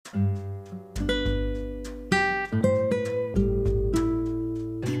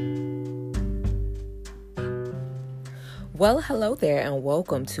Well, hello there, and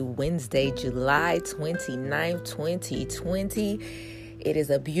welcome to Wednesday, July 29th, 2020. It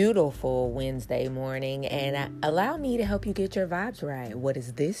is a beautiful Wednesday morning, and allow me to help you get your vibes right. What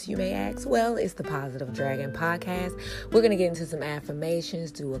is this, you may ask? Well, it's the Positive Dragon Podcast. We're going to get into some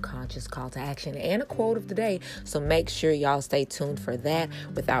affirmations, do a conscious call to action, and a quote of the day, so make sure y'all stay tuned for that.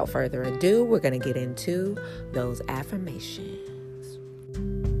 Without further ado, we're going to get into those affirmations.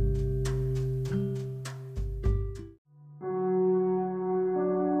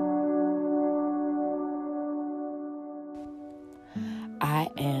 I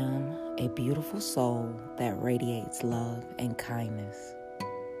am a beautiful soul that radiates love and kindness.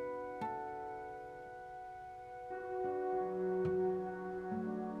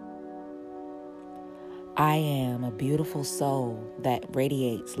 I am a beautiful soul that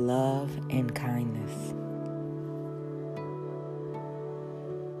radiates love and kindness.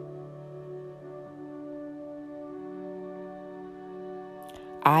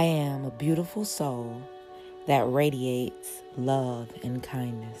 I am a beautiful soul that radiates love and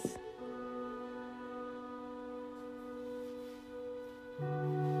kindness.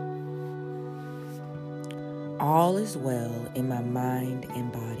 All is well in my mind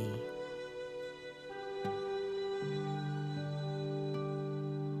and body.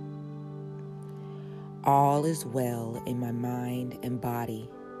 All is well in my mind and body.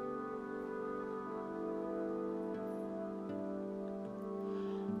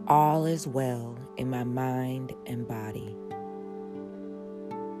 All is well in my mind and body.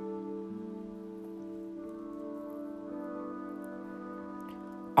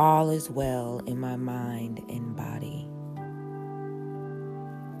 All is well in my mind and body.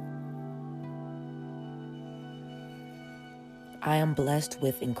 I am blessed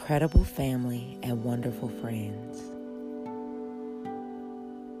with incredible family and wonderful friends.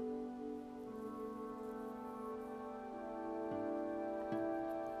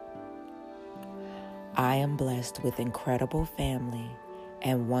 I am blessed with incredible family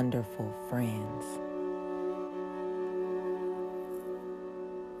and wonderful friends.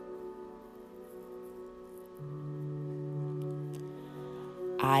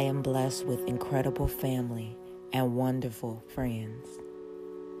 I am blessed with incredible family and wonderful friends.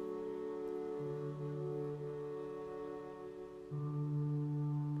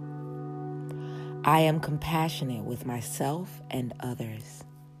 I am compassionate with myself and others.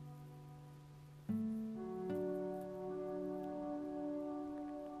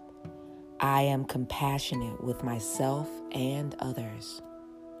 I am compassionate with myself and others.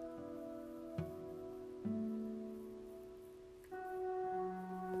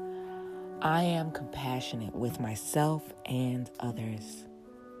 I am compassionate with myself and others.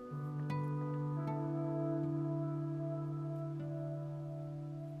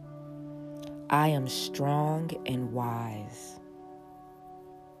 I am strong and wise.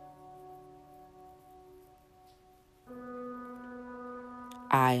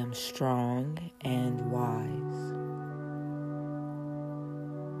 I am strong and wise.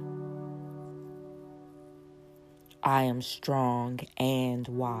 I am strong and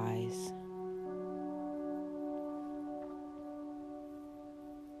wise.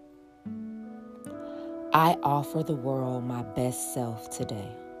 I offer the world my best self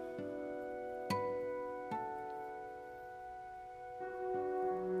today.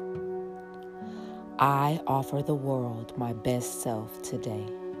 I offer the world my best self today.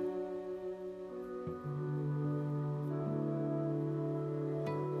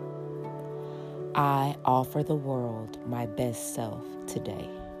 I offer the world my best self today.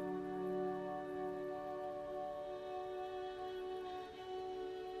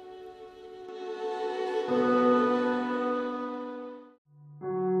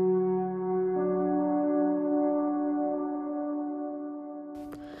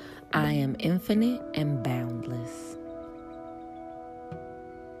 I am infinite and boundless.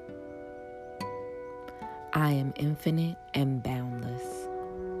 I am infinite and boundless.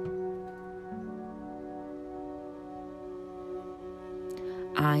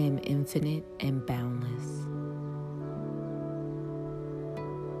 I am infinite and boundless.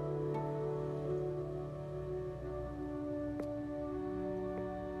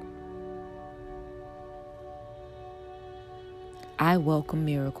 I welcome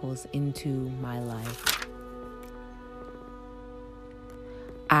miracles into my life.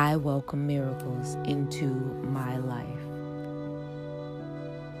 I welcome miracles into my life.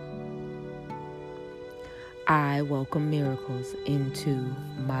 I welcome miracles into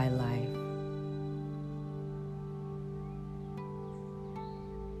my life.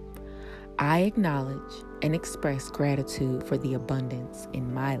 I acknowledge and express gratitude for the abundance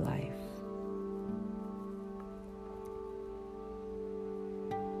in my life.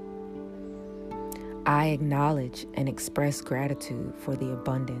 I acknowledge and express gratitude for the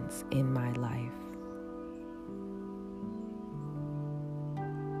abundance in my life.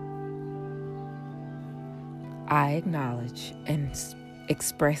 I acknowledge and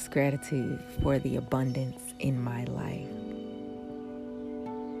express gratitude for the abundance in my life.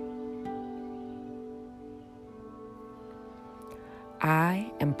 I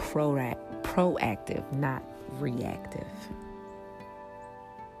am proactive, not reactive.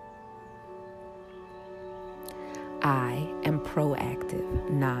 I am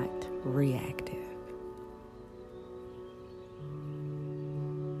proactive, not reactive.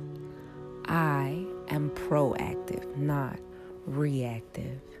 I am proactive, not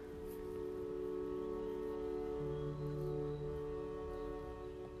reactive.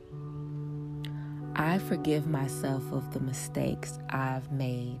 I forgive myself of the mistakes I've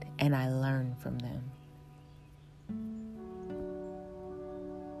made and I learn from them.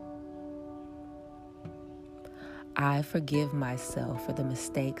 I forgive myself for the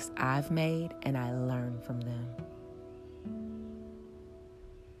mistakes I've made and I learn from them.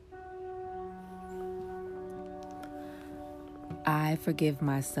 I forgive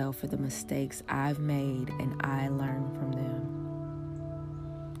myself for the mistakes I've made and I learn from them.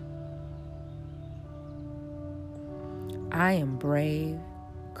 I am brave,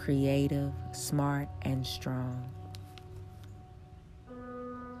 creative, smart, and strong.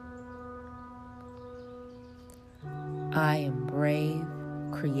 I am brave,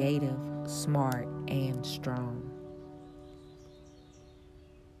 creative, smart, and strong.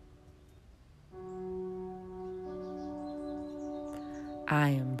 I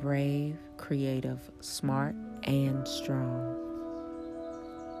am brave, creative, smart, and strong.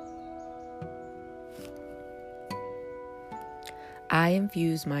 I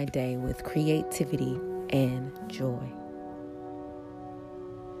infuse my day with creativity and joy.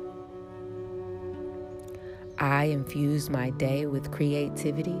 I infuse my day with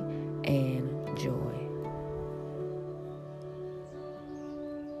creativity and joy.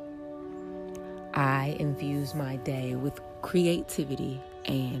 I infuse my day with creativity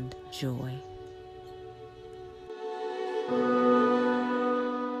and joy.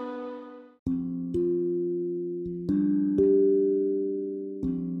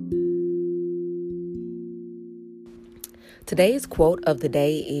 Today's quote of the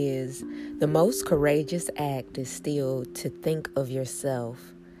day is, "The most courageous act is still to think of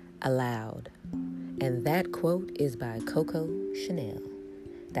yourself aloud." And that quote is by Coco Chanel.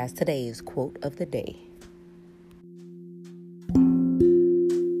 That's today's quote of the day.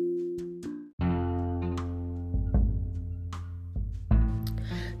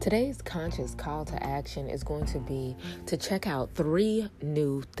 Today's conscious call to action is going to be to check out 3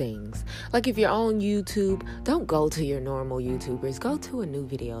 new things. Like if you're on YouTube, don't go to your normal YouTubers. Go to a new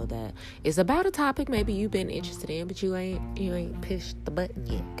video that is about a topic maybe you've been interested in, but you ain't pushed the button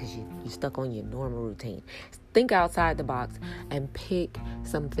yet because you're stuck on your normal routine. Think outside the box and pick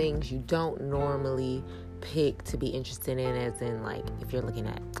some things you don't normally pick to be interested in, as in, like, if you're looking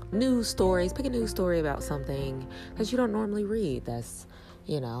at news stories, pick a news story about something that you don't normally read that's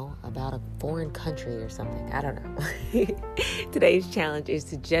about a foreign country or something. I don't know. Today's challenge is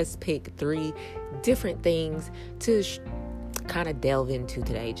to just pick 3 different things to kind of delve into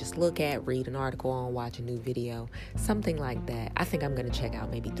today. Just look at, read an article on, watch a new video, something like that. I think I'm going to check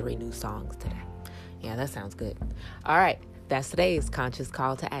out maybe 3 new songs today. Yeah, that sounds good. All right, that's today's conscious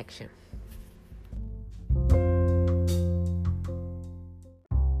call to action.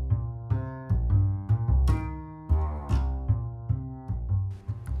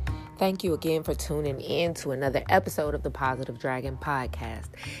 Thank you again for tuning in to another episode of the Positive Dragon Podcast.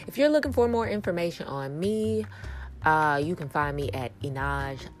 If you're looking for more information on me, you can find me at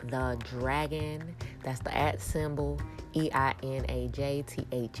Inaj the Dragon. That's the @ symbol,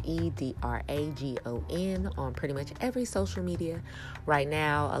 EINAJTHEDRAGON on pretty much every social media. Right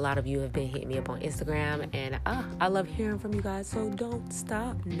now, a lot of you have been hitting me up on Instagram, and I love hearing from you guys, so don't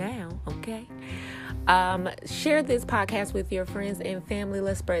stop now, okay? Share this podcast with your friends and family.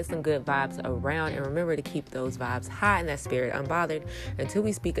 Let's spread some good vibes around, and remember to keep those vibes high and that spirit unbothered. Until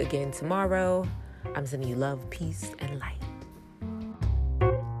we speak again tomorrow, I'm sending you love, peace, and light.